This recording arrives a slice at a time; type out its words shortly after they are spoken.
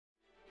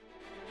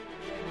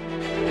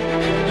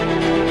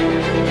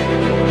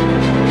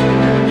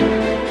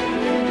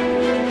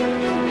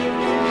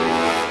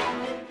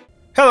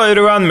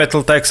everyone,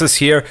 MetalTaxez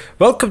here.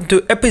 Welcome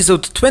to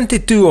episode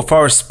 22 of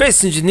our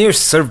Space Engineer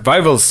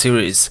Survival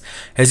series.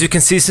 As you can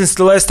see, since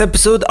the last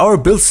episode, our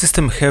build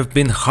system have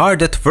been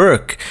hard at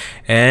work.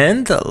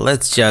 And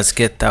let's just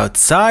get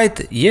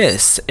outside.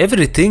 Yes,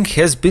 everything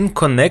has been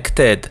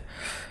connected.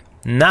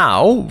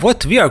 Now,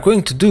 what we are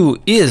going to do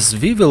is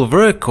we will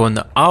work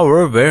on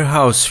our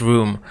warehouse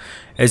room.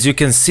 As you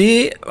can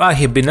see, I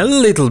have been a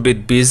little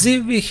bit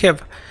busy. We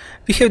have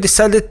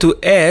decided to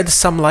add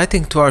some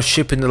lighting to our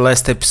ship in the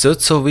last episode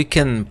so we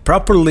can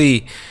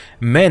properly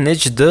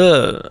manage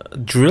the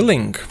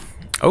drilling.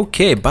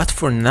 Okay, but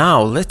for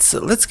now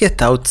let's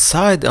get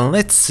outside and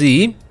let's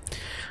see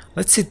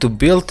to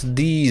build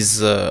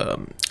these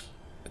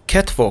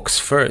catwalks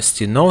first,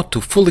 you know, to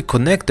fully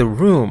connect the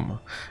room.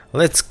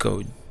 Let's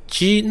go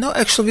G. No,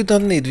 actually we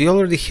don't need, we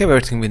already have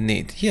everything we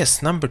need.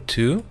 Yes, number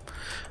 2.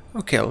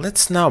 Okay,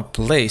 let's now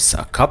place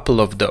a couple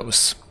of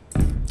those.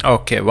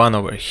 Okay, one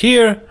over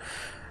here.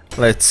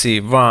 Let's see,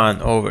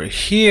 one over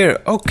here.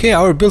 Okay,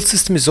 our build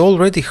system is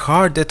already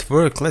hard at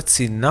work. Let's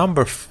see,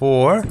 number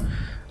 4.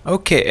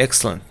 Okay,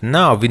 excellent.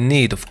 Now we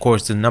need, of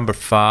course, the number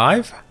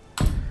 5.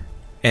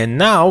 And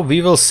now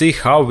we will see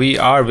how we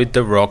are with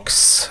the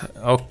rocks.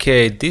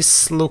 Okay,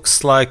 this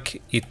looks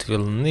like it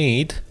will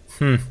need...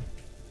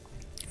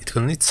 It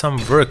will need some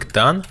work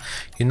done.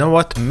 You know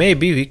what?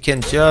 Maybe we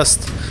can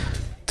just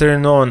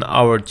turn on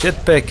our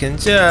jetpack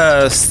and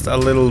just a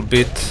little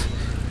bit...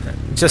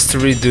 just to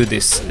redo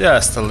this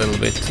just a little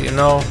bit, you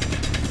know,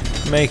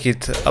 make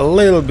it a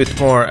little bit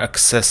more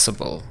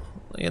accessible.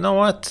 You know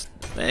what,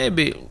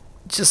 maybe,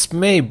 just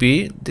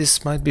maybe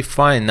this might be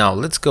fine. Now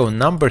let's go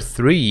number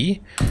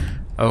 3.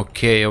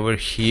 Okay, over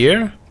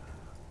here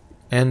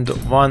and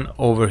one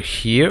over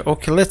here.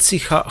 Okay, let's see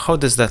how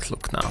does that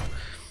look now.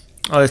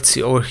 Let's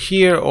see, over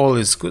here all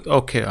is good.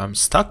 Okay, I'm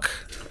stuck.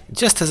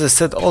 Just as I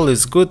said, all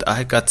is good,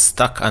 I got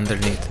stuck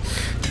underneath.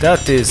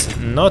 That is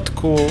not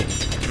cool.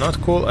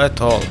 Not cool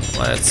at all.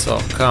 Let's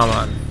come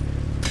on.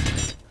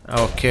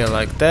 Okay,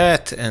 like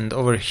that. And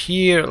over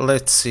here,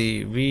 let's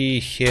see, we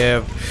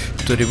have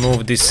to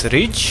remove this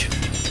ridge.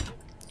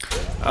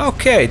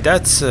 Okay,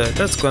 that's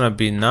gonna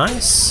be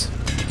nice.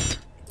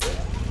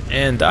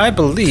 And I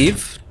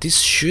believe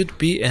this should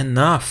be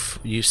enough.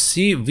 You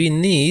see, we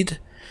need,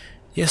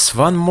 yes,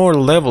 one more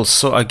level.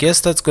 So I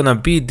guess that's gonna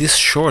be this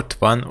short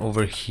one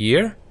over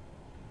here.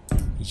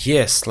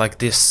 Yes, like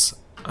this.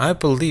 I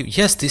believe,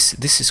 yes,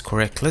 this is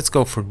correct. Let's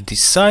go for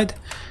this side,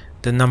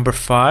 the number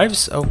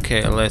 5s.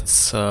 Okay,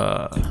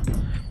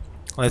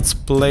 let's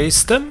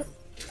place them.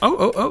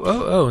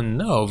 Oh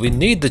no, we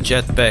need the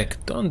jetpack.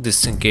 Don't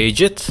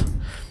disengage it.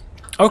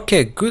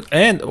 Okay, good.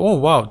 And oh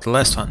wow, the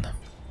last one.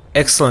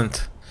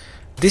 Excellent.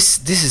 This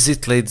is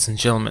it, ladies and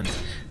gentlemen.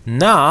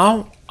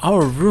 Now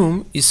our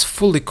room is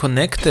fully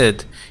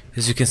connected.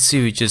 As you can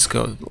see, we just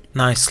go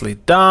nicely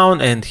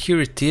down and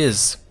here it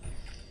is.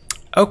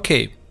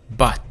 Okay,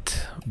 but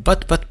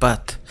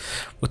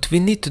what we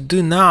need to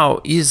do now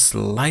is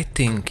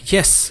lighting.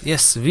 Yes,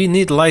 we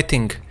need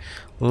lighting,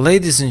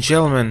 ladies and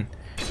gentlemen.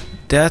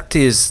 That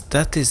is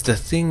the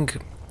thing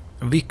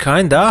we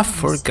kinda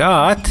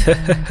forgot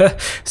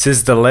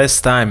since the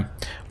last time,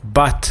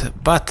 but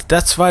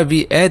that's why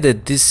we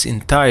added this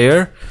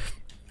entire,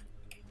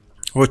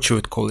 what you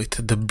would call it,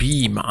 the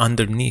beam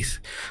underneath.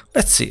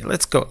 Let's see,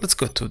 let's go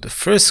to the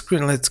first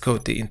screen. Let's go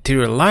to the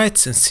interior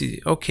lights and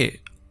see. Okay,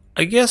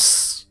 I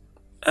guess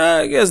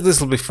this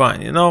will be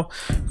fine, you know.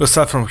 We'll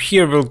start from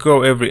here, we'll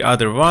go every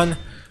other one,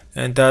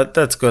 and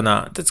that's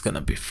gonna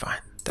be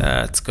fine.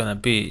 That's gonna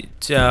be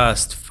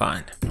just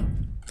fine.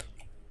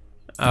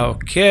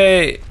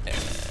 Okay,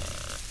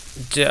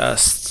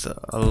 just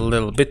a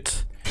little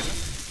bit.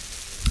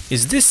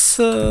 Is this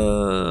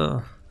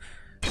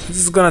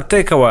is gonna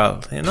take a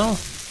while, you know.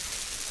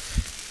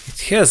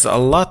 It has a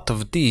lot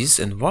of these,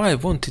 and why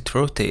won't it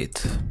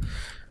rotate?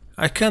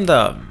 I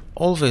kinda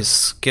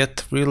always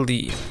get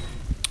really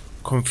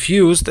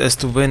confused as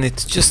to when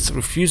it just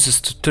refuses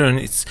to turn.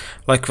 It's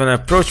like when I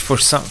approach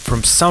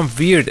from some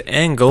weird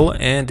angle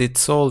and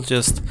it's all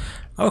just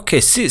okay.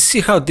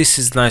 See how this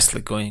is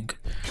nicely going.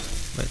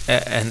 But,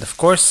 and of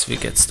course we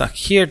get stuck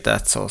here.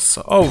 That's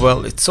also, oh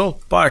well, it's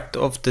all part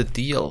of the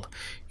deal,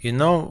 you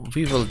know.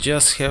 We will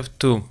just have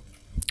to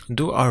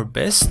do our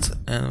best,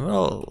 and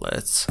well,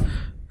 let's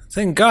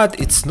thank God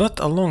it's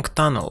not a long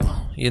tunnel,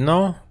 you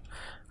know.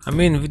 I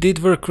mean, we did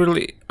work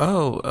really...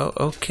 Oh,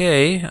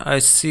 okay. I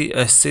see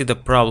the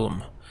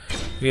problem.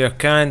 We are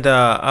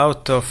kinda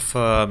out of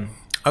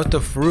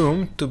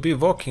room to be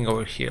walking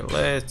over here.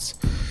 Let's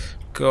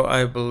go.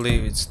 I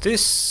believe it's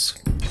this.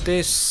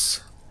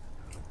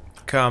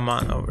 Come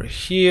on over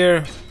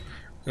here.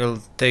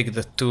 We'll take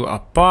the 2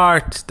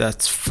 apart.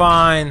 That's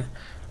fine.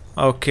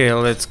 Okay,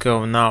 let's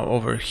go now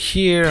over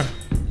here.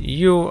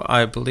 You,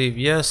 I believe,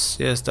 yes,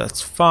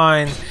 that's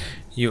fine.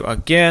 You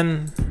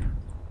again.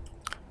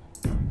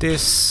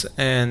 This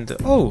and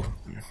oh,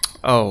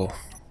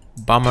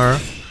 bummer.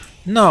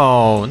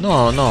 No,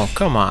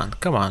 come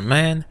on,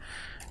 man.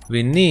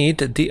 We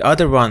need the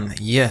other one.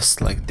 Yes,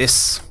 like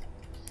this.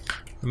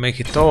 Make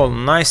it all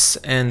nice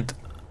and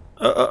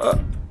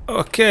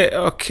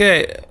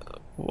Okay.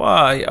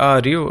 Why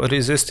are you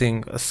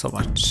resisting so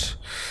much?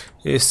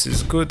 This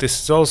is good.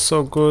 This is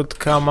also good.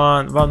 Come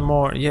on, one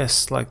more.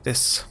 Yes, like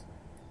this.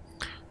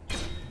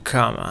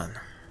 Come on.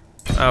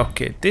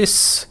 Okay,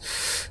 this.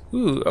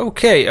 Ooh,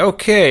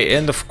 okay.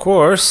 And of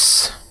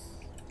course,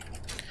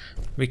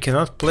 we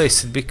cannot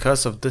place it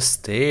because of the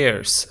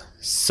stairs.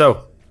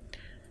 So,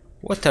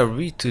 what are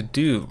we to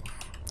do?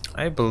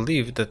 I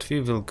believe that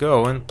we will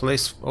go and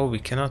place. Oh, we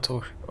cannot.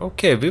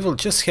 Okay, we will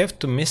just have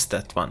to miss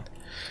that one.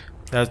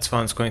 That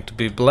one's going to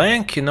be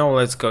blank. You know,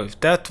 let's go with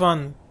that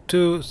one.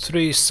 2,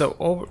 3. So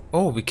over.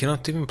 Oh, we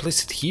cannot even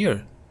place it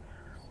here.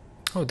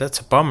 Oh, that's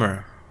a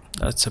bummer.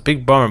 That's a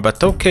big bummer.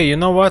 But okay, you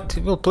know what?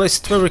 We'll place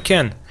it where we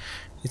can.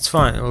 It's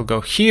fine. We'll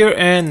go here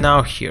and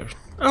now here.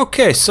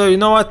 Okay, so you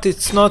know what?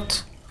 It's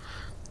not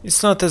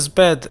as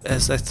bad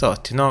as I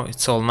thought. You know,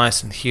 it's all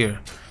nice in here.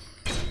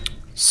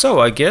 So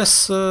I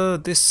guess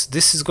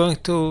this is going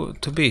to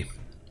be.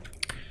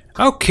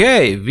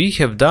 Okay, we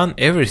have done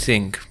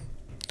everything.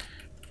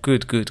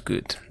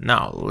 Good.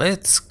 Now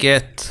let's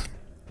get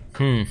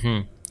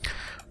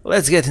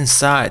let's get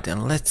inside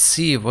and let's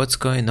see what's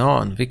going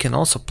on. We can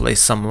also place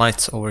some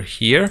lights over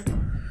here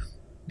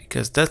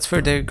because that's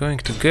where they're going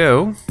to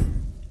go.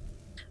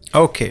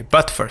 Okay,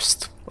 but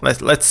first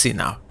let's see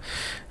now.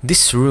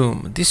 This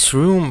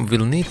room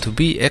will need to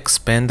be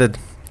expanded.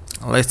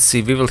 Let's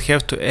see, we will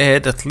have to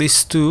add at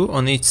least 2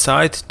 on each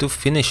side to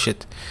finish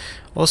it.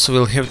 Also,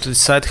 we'll have to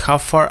decide how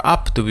far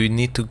up do we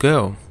need to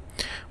go.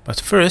 But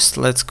first,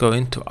 let's go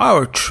into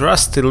our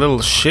trusty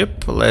little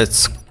ship.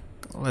 Let's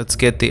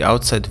get the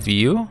outside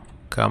view.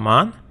 Come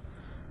on.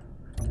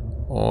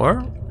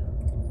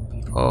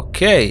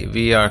 Okay,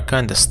 we are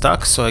kind of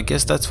stuck, so I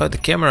guess that's why the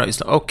camera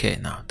is okay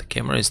now. The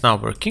camera is now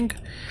working.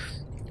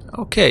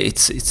 Okay,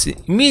 it's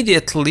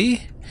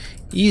immediately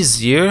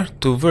easier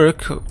to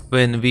work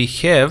when we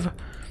have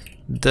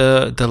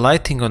the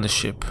lighting on the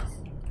ship.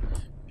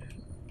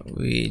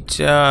 We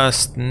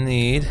just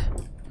need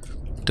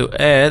to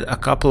add a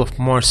couple of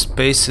more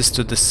spaces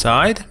to the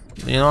side.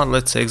 You know,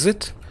 let's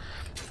exit.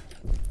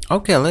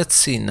 Okay, let's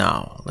see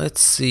now. Let's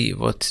see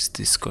what is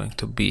this going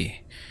to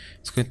be.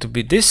 It's going to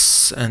be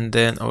this, and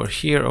then over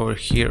here.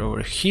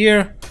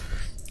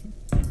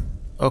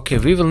 Okay,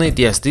 we will need,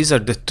 yes, these are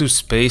the 2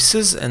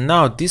 spaces, and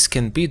now this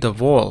can be the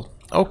wall.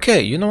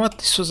 Okay, you know what?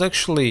 This was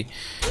actually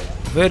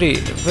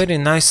very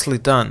nicely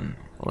done.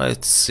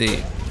 Let's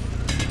see.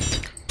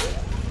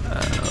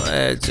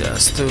 Let's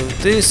just do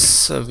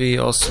this. We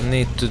also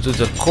need to do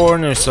the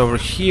corners over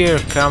here.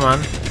 Come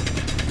on.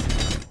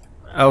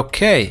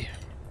 Okay,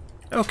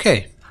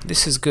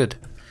 this is good.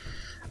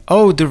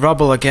 Oh, the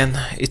rubble again.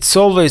 It's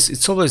always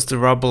the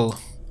rubble.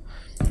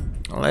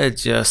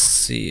 Let's just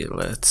see.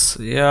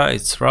 Yeah,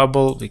 it's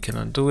rubble. We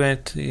cannot do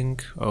anything.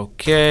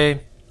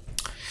 Okay.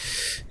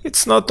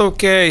 It's not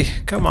okay.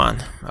 Come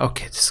on.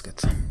 Okay, this is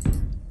good.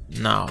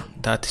 Now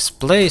that is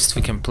placed,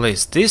 we can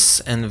place this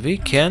and we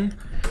can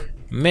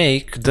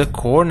make the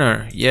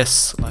corner.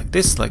 Yes, like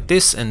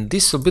this, and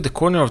this will be the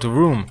corner of the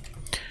room.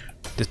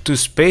 The 2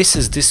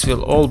 spaces, this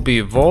will all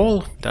be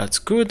wall. That's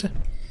good.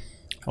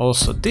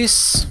 Also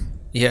this.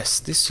 Yes,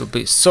 this will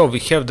be. So we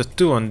have the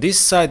 2 on this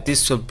side.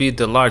 This will be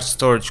the large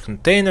storage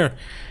container.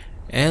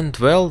 And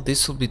well,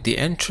 this will be the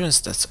entrance.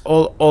 That's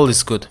all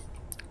is good.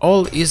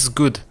 All is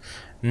good.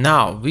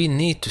 Now we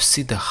need to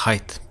see the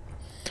height.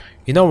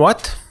 You know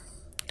what?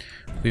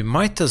 We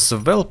might as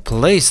well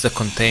place the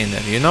container,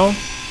 you know?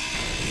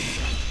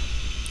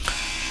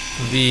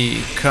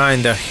 We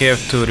kinda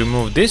have to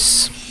remove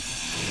this.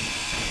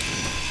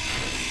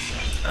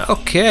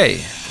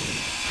 Okay.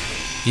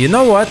 You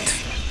know what?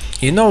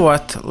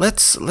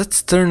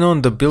 Let's turn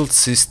on the build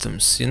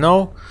systems, you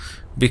know?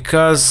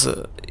 Because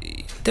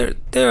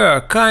they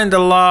are kinda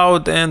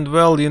loud, and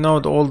well, you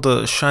know, all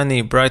the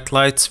shiny bright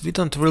lights, we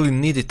don't really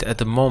need it at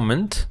the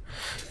moment.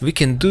 We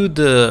can do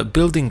the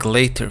building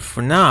later.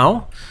 For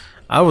now,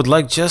 I would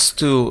like just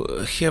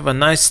to have a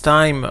nice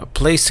time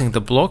placing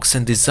the blocks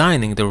and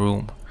designing the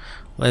room.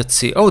 Let's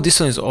see. Oh, this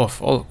one is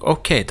off. Oh,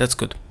 okay, that's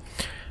good.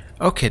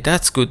 Okay,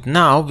 that's good.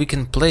 Now we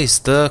can place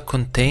the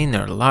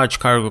container, large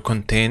cargo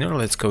container.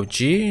 Let's go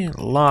G,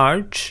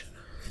 large.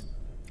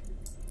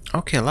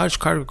 Okay, large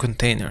cargo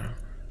container.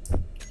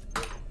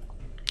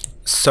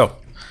 So,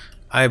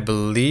 I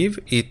believe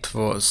it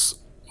was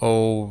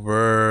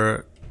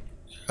over.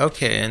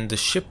 Okay, and the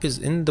ship is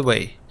in the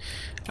way.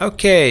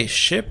 Okay,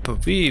 ship,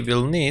 we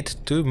will need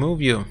to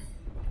move you.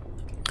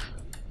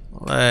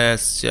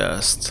 Let's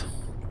just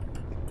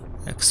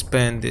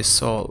expand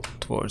this all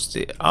towards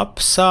the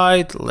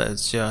upside.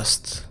 Let's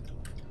just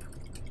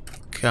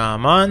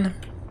come on.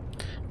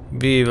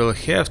 We will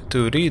have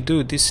to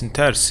redo this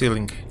entire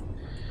ceiling,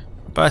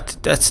 but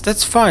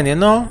that's fine, you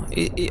know.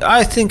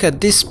 I think at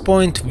this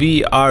point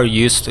we are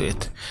used to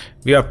it.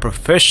 We are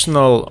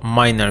professional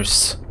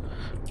miners.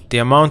 The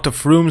amount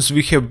of rooms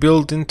we have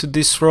built into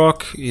this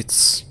rock,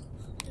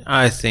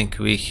 I think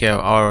we have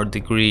our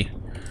degree.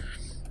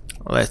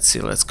 Let's see,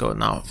 let's go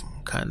now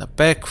kind of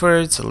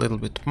backwards a little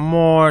bit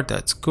more.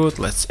 That's good.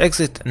 Let's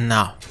exit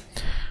now.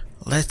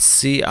 Let's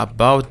see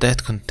about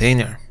that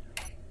container.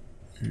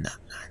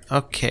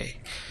 Okay,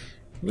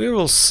 we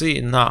will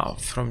see now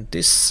from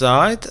this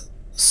side.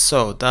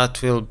 So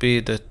that will be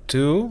the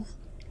 2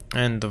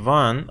 and the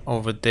 1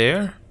 over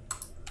there.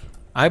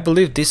 I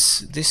believe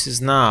this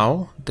is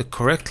now the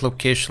correct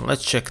location.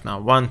 Let's check now.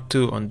 1,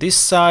 2 on this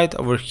side.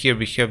 Over here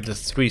we have the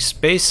 3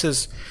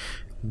 spaces.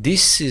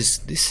 This is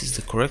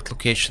the correct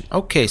location.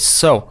 Okay,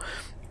 so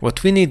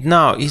what we need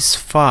now is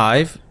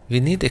 5. We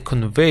need a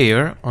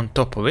conveyor on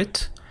top of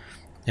it,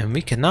 and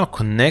we can now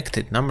connect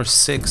it. Number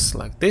 6,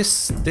 like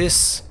this.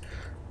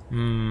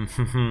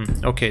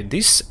 Okay,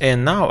 this,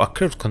 and now a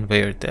curved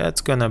conveyor.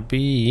 That's gonna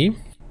be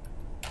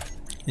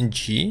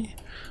G.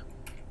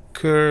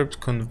 Curved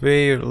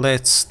conveyor.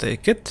 Let's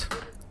take it.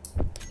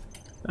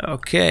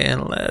 Okay,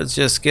 and let's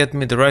just get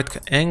me the right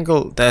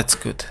angle. That's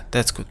good.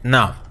 That's good.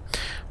 Now,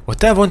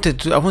 what I wanted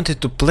to do, I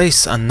wanted to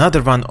place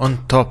another one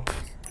on top.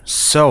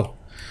 So,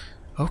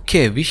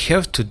 okay, we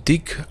have to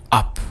dig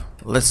up.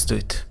 Let's do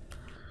it.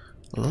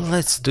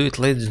 Let's do it,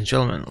 ladies and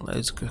gentlemen.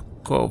 Let's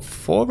go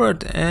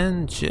forward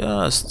and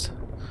just...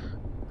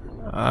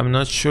 I'm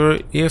not sure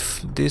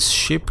if this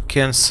ship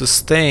can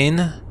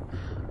sustain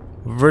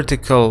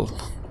vertical.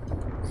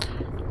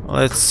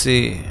 Let's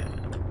see.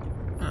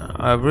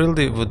 I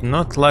really would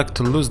not like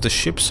to lose the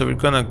ship, so we're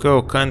gonna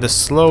go kinda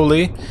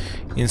slowly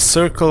in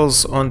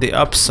circles on the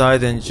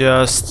upside and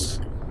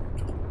just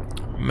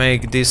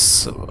make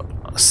this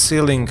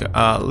ceiling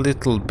a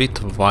little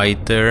bit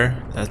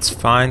wider. That's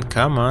fine.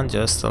 Come on,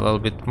 just a little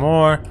bit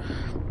more.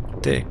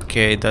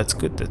 Okay, that's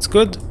good. That's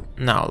good.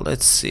 Now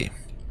let's see.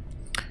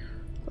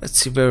 Let's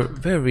see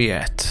where we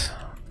at.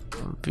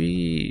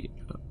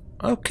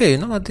 Okay.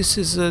 No, this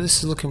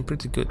is looking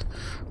pretty good.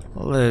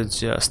 Let's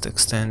just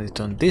extend it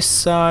on this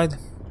side.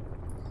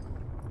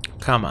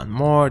 Come on,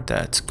 more.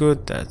 That's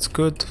good. That's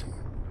good.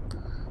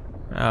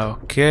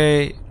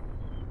 Okay.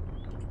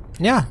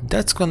 Yeah,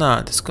 that's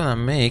gonna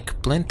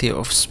make plenty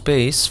of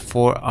space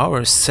for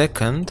our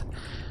second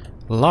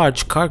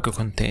large cargo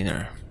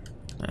container.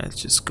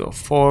 Let's just go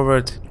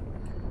forward.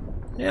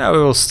 Yeah, we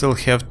will still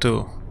have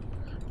to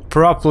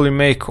properly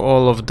make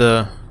all of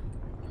the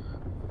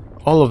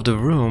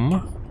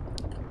room.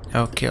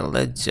 Okay,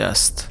 let's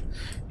just...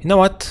 You know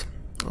what?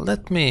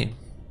 Let me...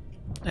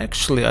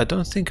 Actually, I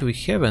don't think we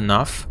have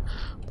enough.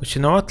 But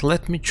you know what?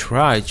 Let me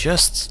try.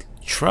 Just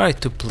try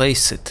to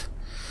place it.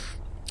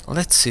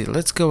 Let's see.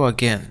 Let's go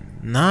again.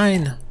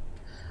 9.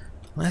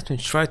 Let me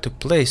try to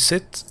place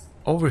it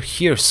over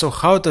here. So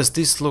how does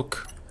this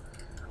look?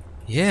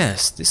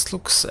 Yes, this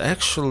looks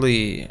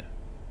actually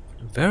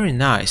very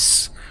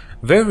nice.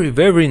 Very,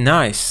 very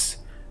nice.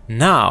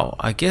 Now,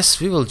 I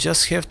guess we will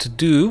just have to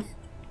do...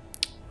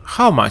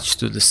 How much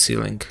to the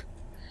ceiling?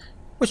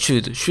 What should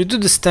we do? Should we do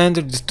the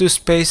standard, the 2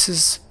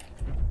 spaces?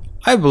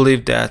 I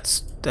believe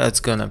that's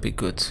gonna be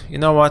good. You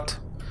know what?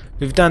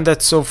 We've done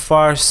that so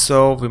far,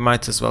 so we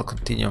might as well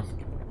continue.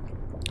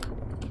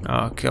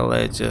 Okay,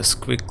 let's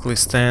just quickly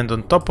stand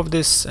on top of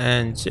this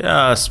and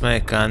just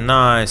make a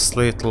nice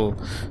little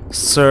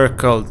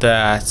circle.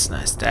 That's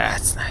nice,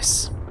 that's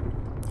nice.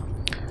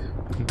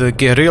 The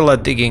guerrilla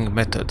digging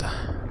method.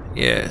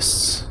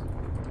 Yes.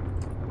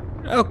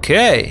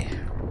 Okay.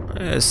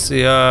 Let's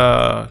see.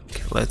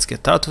 Let's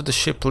get out of the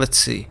ship. Let's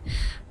see.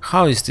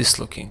 How is this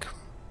looking?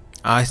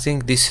 I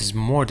think this is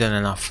more than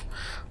enough.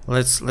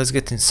 Let's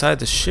get inside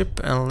the ship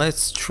and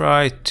let's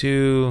try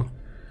to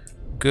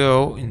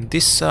go in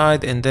this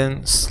side and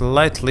then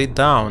slightly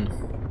down.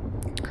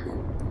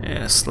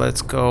 Yes,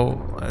 let's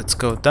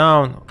go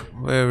down.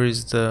 Where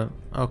is the...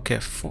 Okay,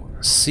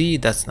 C,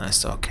 that's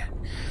nice.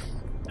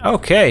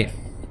 Okay,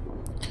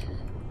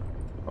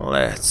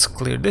 let's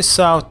clear this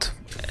out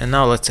and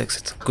now let's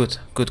exit. Good.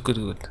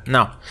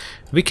 Now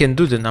we can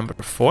do the number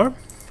 4.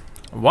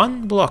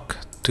 1 block,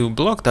 2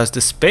 block, that's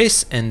the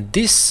space, and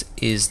this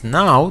is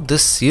now the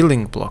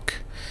ceiling block.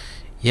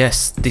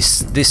 Yes,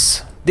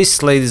 this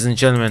ladies and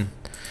gentlemen,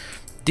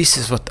 this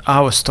is what I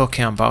was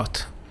talking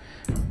about.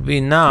 We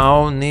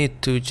now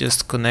need to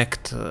just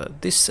connect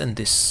this and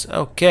this.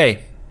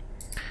 Okay,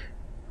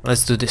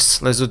 let's do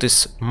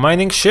this.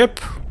 Mining ship,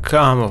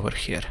 come over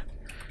here.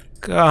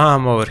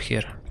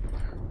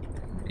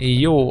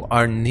 You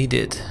are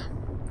needed.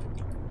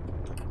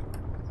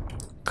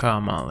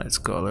 Come on, let's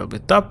go a little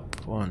bit up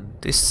on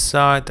this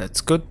side.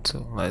 That's good.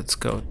 Let's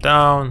go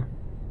down.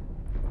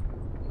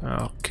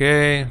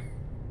 Okay.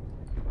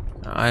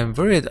 I'm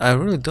worried. I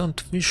really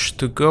don't wish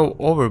to go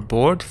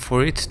overboard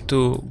for it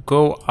to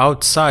go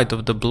outside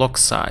of the block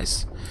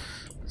size.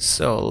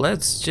 So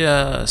let's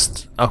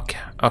just...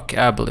 Okay,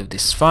 I believe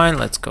this is fine.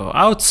 Let's go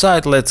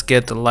outside. Let's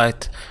get the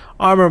light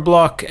armor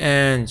block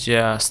and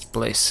just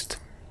place it.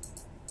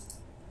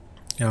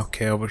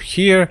 Okay, over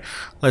here.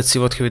 Let's see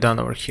what have we done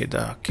over here.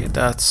 Okay,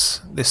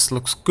 this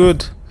looks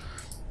good.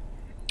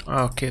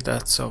 Okay,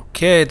 that's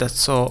okay.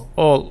 That's all.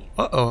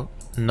 Uh-oh.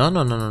 No,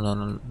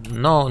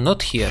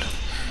 not here.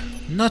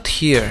 Not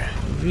here.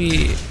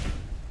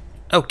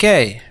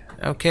 Okay,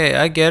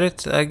 I get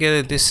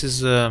it. This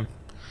is a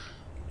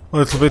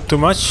little bit too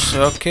much.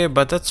 Okay,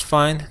 but that's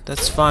fine.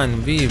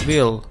 We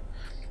will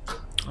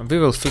We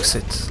will fix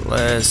it.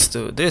 Let's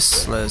do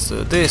this, let's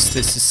do this.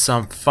 This is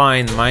some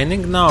fine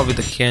mining now with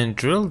the hand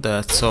drill.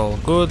 That's all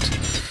good.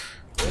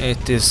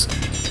 It is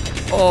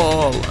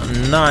all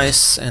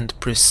nice and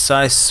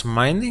precise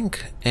mining.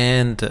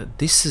 And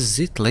this is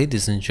it,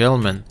 ladies and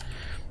gentlemen.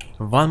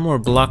 One more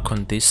block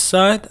on this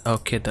side.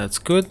 Okay, that's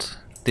good.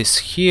 This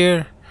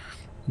here.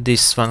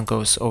 This one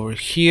goes over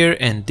here.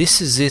 And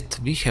this is it.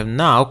 We have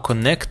now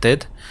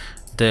connected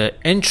the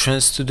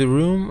entrance to the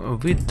room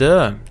with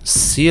the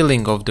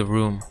ceiling of the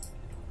room.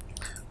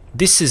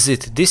 This is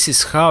it. This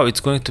is how it's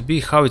going to be,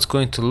 how it's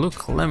going to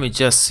look. Let me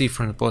just see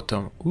from the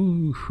bottom.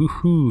 Ooh, hoo,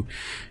 hoo.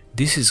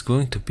 This is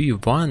going to be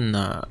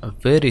one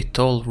very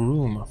tall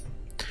room.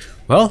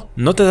 Well,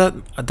 not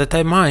that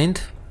I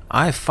mind.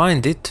 I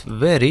find it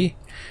very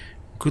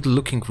good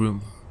looking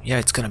room. Yeah,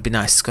 it's gonna be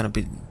nice. It's gonna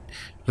be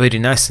very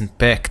nice and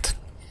packed.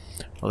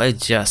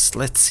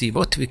 Let's see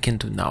what we can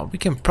do now. We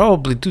can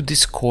probably do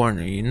this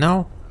corner, you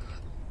know.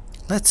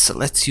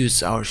 Let's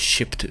use our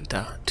ship to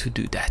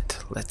do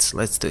that.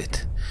 Let's do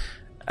it.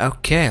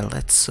 Okay,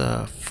 let's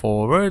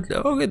forward.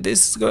 Okay,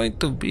 this is going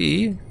to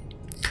be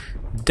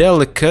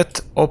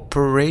delicate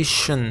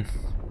operation.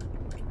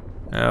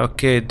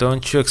 Okay,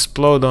 don't you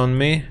explode on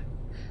me.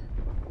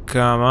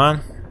 Come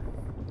on.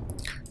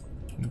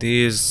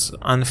 These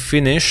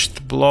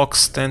unfinished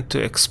blocks tend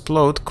to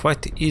explode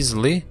quite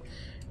easily.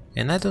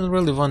 And I don't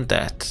really want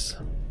that.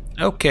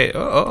 Okay,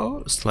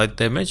 oh, slight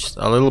damage,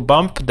 a little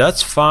bump,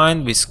 that's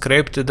fine. We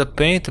scraped the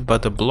paint,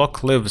 but the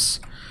block lives.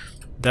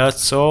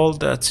 That's all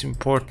that's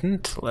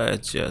important.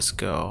 Let's just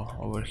go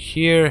over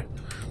here.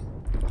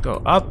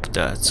 Go up,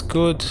 that's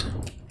good.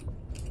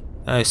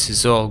 This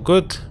is all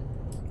good.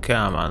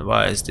 Come on,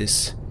 why is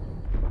this?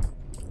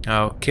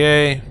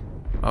 Okay,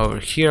 over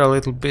here a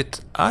little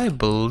bit. I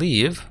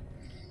believe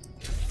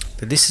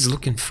that this is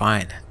looking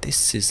fine.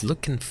 This is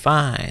looking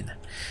fine.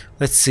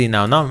 Let's see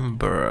now,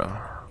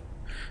 number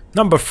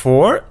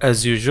 4,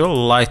 as usual,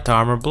 light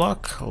armor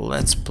block.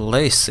 Let's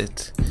place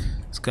it.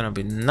 It's gonna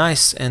be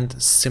nice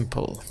and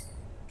simple.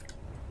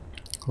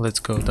 Let's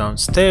go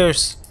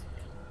downstairs.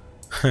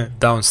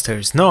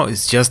 Downstairs, no,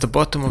 it's just the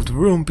bottom of the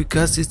room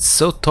because it's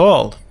so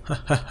tall.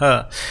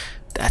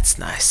 That's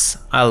nice.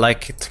 I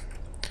like it.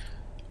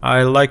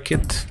 I like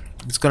it.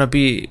 It's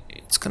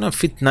gonna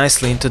fit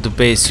nicely into the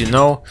base, you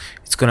know.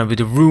 It's gonna be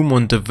the room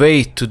on the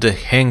way to the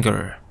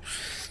hangar.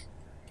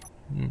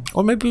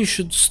 Or maybe we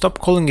should stop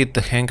calling it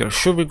the hangar.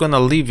 Sure, we're gonna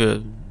leave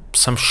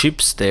some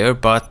ships there,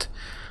 but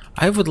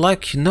I would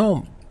like, you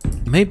know,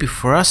 maybe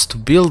for us to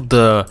build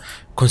the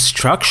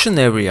construction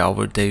area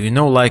over there, you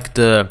know, like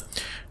the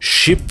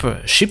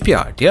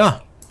shipyard, yeah,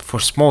 for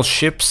small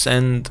ships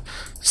and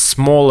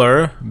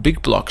smaller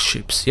big block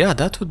ships. Yeah,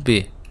 that would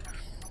be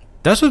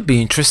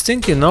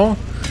interesting, you know.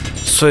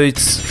 So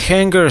it's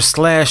hangar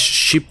slash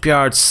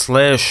shipyard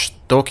slash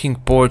docking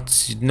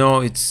ports, you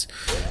know. It's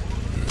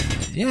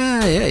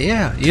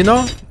yeah, you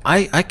know,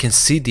 I can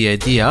see the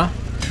idea.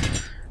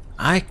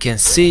 I can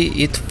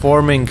see it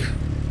forming.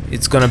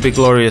 It's gonna be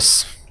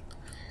glorious.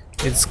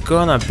 It's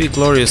gonna be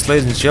glorious,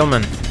 ladies and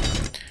gentlemen.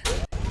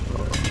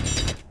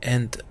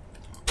 And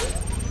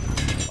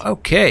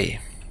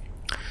okay,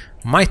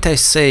 might I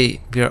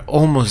say we are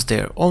almost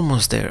there,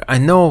 almost there. I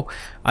know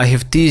I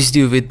have teased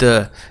you with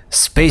the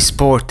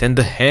spaceport and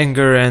the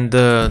hangar and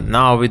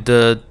now with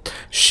the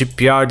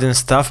shipyard and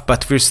stuff,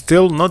 but we're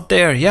still not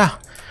there. Yeah,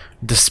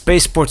 the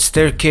spaceport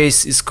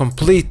staircase is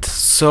complete,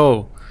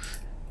 so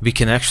we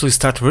can actually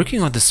start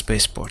working on the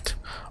spaceport.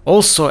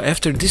 Also,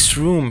 after this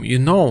room, you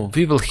know,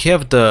 we will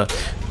have the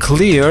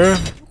clear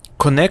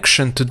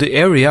connection to the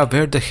area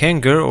where the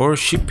hangar or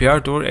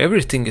shipyard or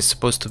everything is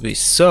supposed to be,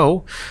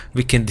 so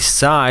we can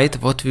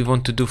decide what we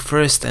want to do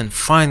first and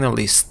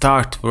finally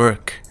start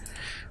work.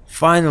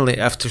 Finally,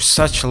 after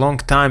such a long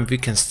time, we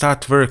can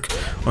start work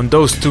on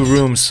those 2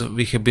 rooms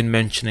we have been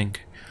mentioning.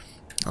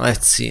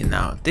 Let's see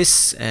now,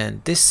 this,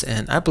 and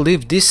I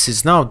believe this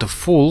is now the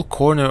full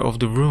corner of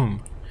the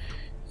room.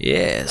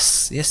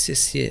 Yes.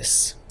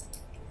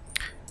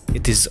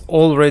 It is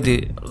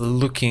already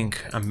looking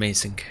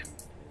amazing.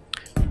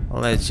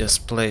 Let's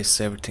just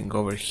place everything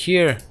over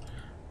here,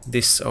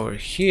 this over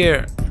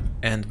here,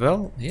 and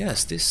well,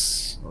 yes,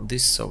 this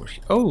over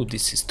here. Oh,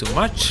 this is too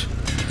much.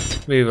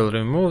 We will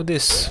remove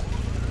this.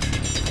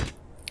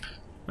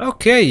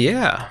 Okay,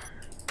 yeah.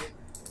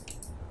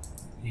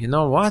 You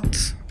know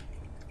what?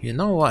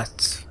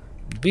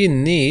 We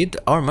need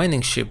our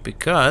mining ship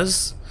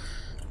because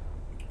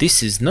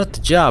this is not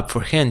a job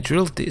for hand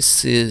drill.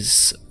 This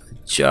is a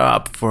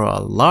job for a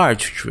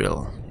large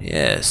drill.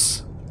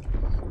 Yes.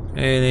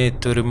 We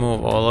need to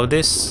remove all of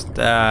this.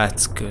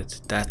 That's good.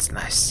 That's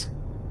nice.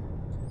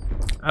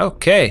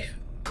 Okay.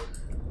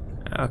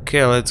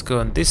 Okay, let's go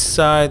on this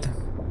side.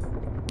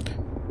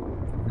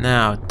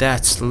 Now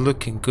that's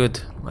looking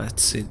good.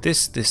 Let's see,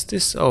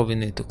 this. Oh, we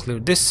need to clear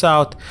this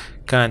out.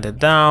 Kinda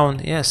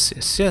down. Yes.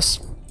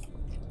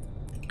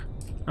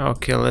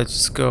 Okay, let's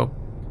just go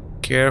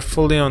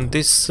carefully on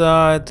this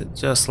side.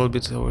 Just a little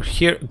bit over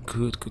here.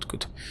 Good.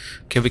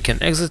 Okay, we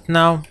can exit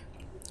now.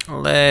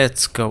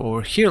 Let's go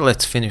over here.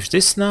 Let's finish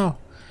this now.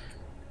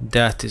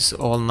 That is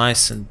all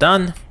nice and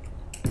done.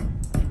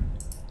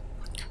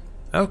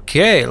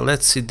 Okay,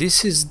 let's see.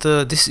 This is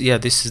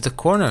the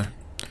corner.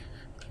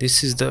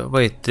 This is the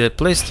the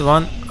placed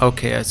one.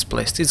 Okay, it's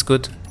placed. It's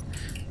good.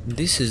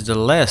 This is the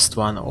last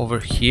one over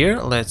here.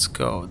 Let's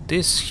go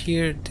this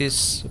here,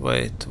 this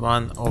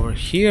one over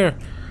here,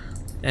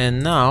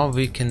 and now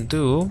we can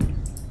do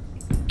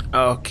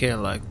okay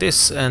like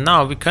this. And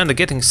now we're kind of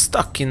getting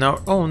stuck in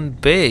our own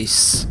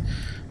base,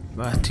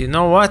 but you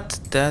know what?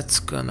 That's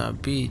gonna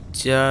be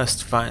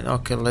just fine.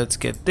 Okay, let's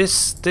get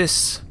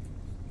this.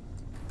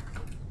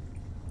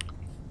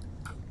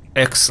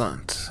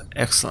 Excellent,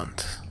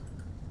 excellent.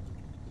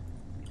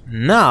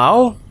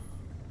 Now,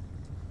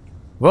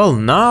 well,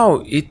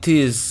 now it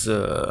is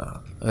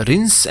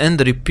rinse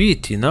and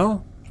repeat, you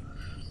know?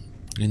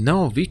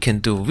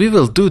 We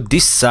will do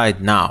this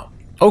side now.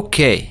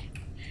 Okay.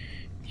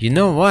 You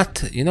know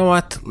what?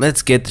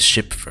 Let's get the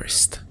ship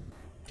first.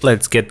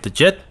 Let's get the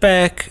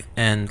jetpack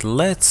and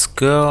let's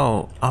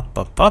go up.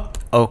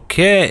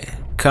 Okay.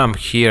 Come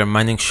here,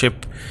 mining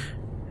ship.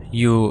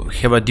 You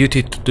have a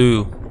duty to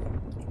do.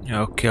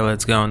 Okay,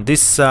 let's go on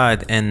this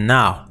side, and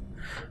now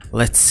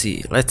let's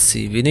see,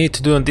 we need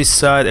to do on this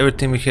side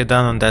everything we have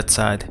done on that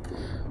side,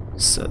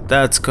 so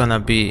that's gonna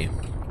be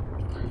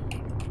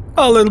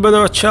a little bit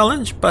of a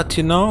challenge, but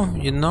you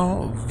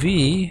know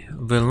we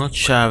will not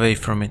shy away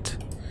from it.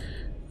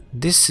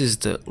 This is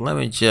the, let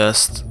me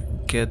just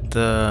get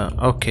the,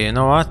 okay, you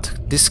know what,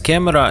 this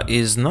camera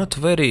is not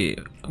very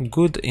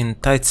good in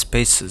tight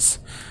spaces,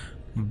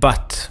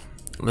 but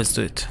let's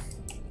do it.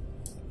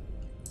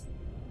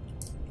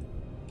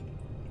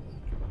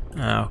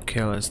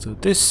 Okay, let's do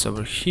this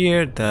over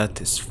here. That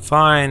is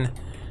fine.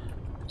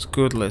 It's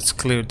good. Let's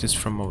clear this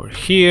from over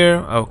here.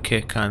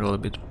 Okay, kind of a little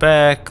bit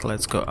back.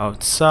 Let's go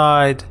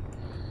outside.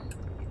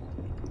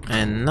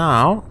 And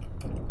now,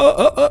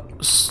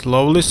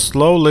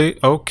 slowly.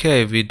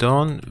 Okay, we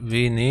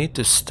need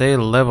to stay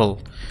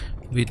level.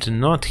 We do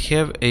not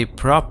have a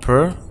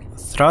proper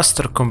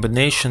thruster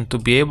combination to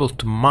be able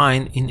to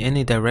mine in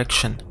any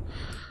direction.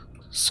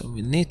 So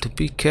we need to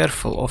be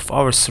careful of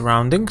our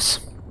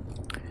surroundings.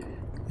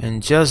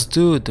 And just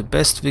do the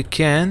best we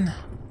can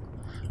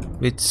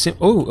with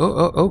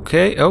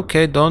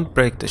okay, don't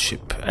break the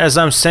ship. As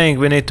I'm saying,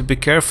 we need to be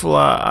careful.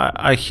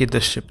 I hit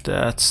the ship.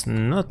 That's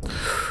not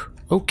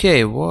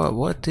okay.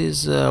 What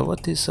is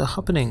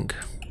happening?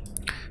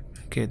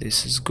 Okay,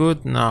 this is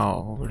good.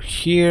 Now over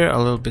here a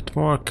little bit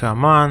more.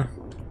 Come on.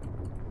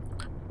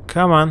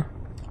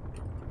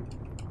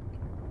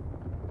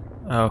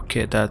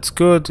 Okay, that's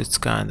good. It's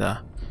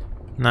kinda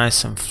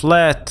nice and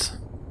flat.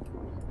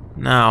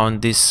 Now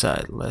on this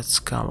side, let's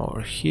come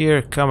over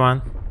here. Come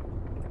on.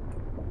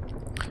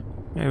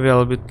 Maybe a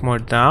little bit more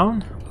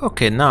down.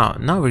 Okay, now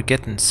we're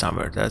getting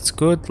somewhere. That's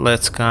good.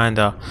 Let's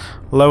kinda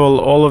level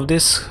all of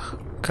this.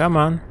 Come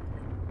on.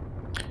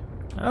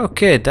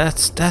 Okay,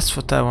 that's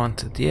what I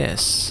wanted.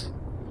 Yes.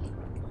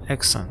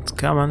 Excellent.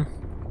 Come on.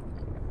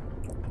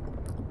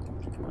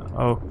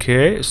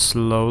 Okay,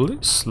 slowly.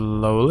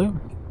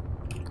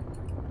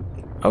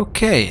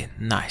 Okay,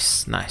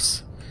 nice.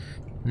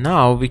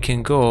 Now we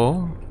can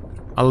go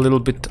a little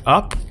bit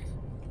up.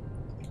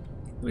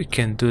 We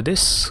can do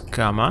this.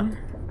 Come on.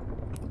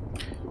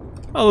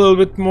 A little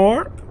bit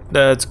more.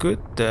 That's good.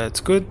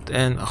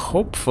 And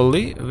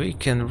hopefully we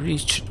can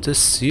reach the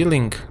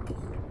ceiling.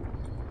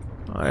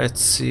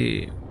 Let's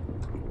see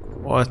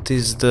what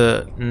is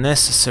the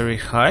necessary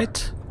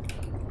height.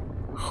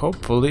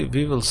 Hopefully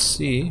we will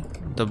see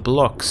the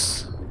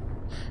blocks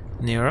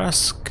near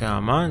us.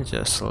 Come on,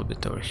 just a little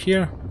bit over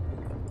here.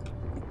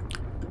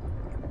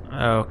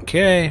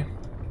 Okay,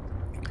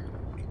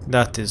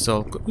 that is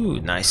all good. Ooh,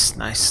 nice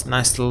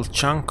little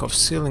chunk of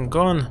ceiling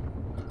gone.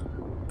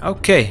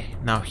 Okay,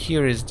 now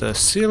here is the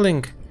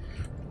ceiling.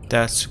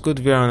 That's good.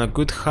 We are on a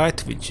good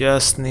height. We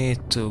just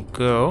need to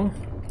go.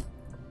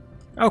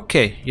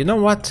 Okay, you know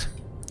what?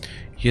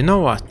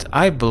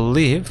 I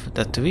believe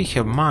that we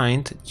have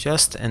mined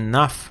just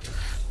enough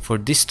for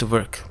this to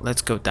work.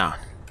 Let's go down.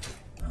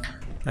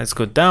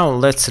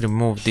 Let's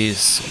remove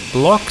these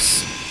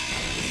blocks.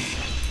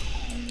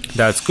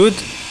 That's good.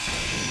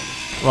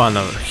 One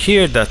over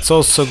here, that's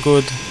also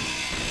good.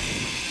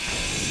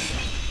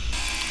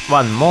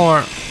 One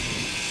more.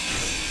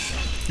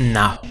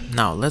 Now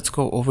let's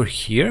go over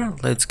here.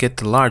 Let's get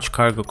the large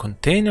cargo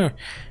container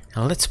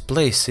and let's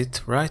place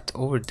it right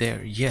over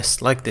there.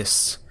 Yes, like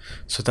this.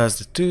 So that's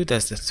the 2,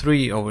 that's the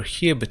 3 over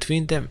here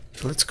between them.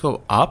 Let's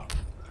go up.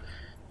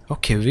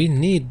 Okay, we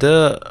need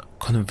the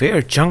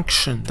conveyor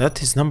junction.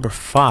 That is number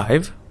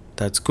 5.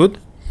 That's good.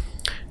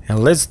 And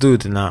let's do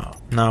it now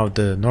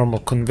the normal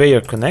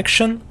conveyor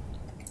connection.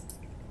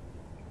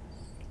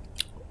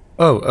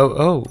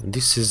 Oh,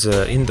 this is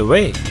in the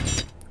way.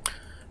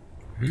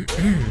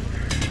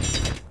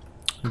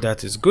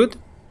 That is good.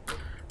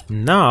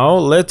 Now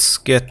let's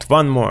get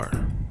one more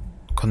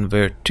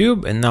conveyor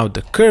tube, and now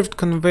the curved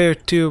conveyor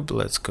tube.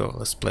 Let's go,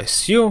 let's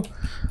place you,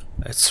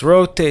 let's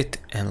rotate,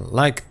 and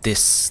like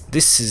this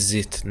is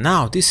it.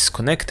 Now this is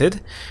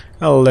connected,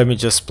 Let me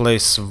just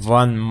place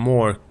one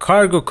more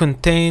cargo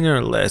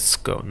container. Let's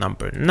go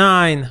number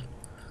 9.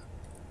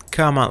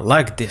 Come on,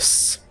 like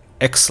this.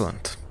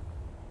 Excellent.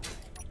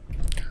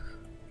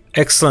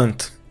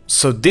 Excellent.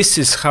 So this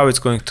is how it's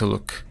going to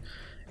look.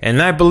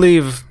 And I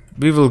believe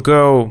we will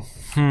go...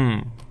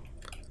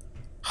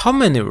 How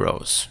many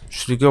rows?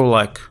 Should we go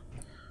like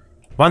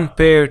 1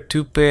 pair,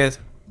 2 pairs,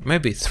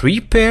 maybe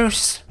 3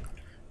 pairs?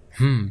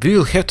 We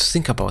will have to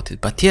think about it.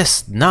 But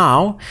yes,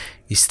 now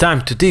it's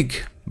time to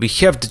dig. We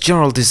have the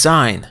general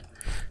design.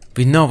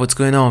 We know what's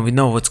going on. We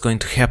know what's going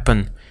to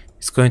happen.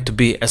 It's going to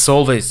be, as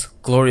always,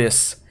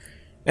 glorious.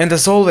 And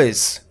as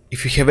always,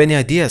 if you have any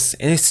ideas,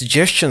 any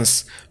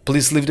suggestions,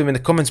 please leave them in the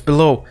comments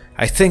below.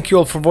 I thank you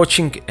all for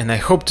watching and I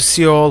hope to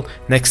see you all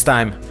next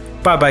time.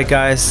 Bye bye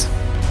guys.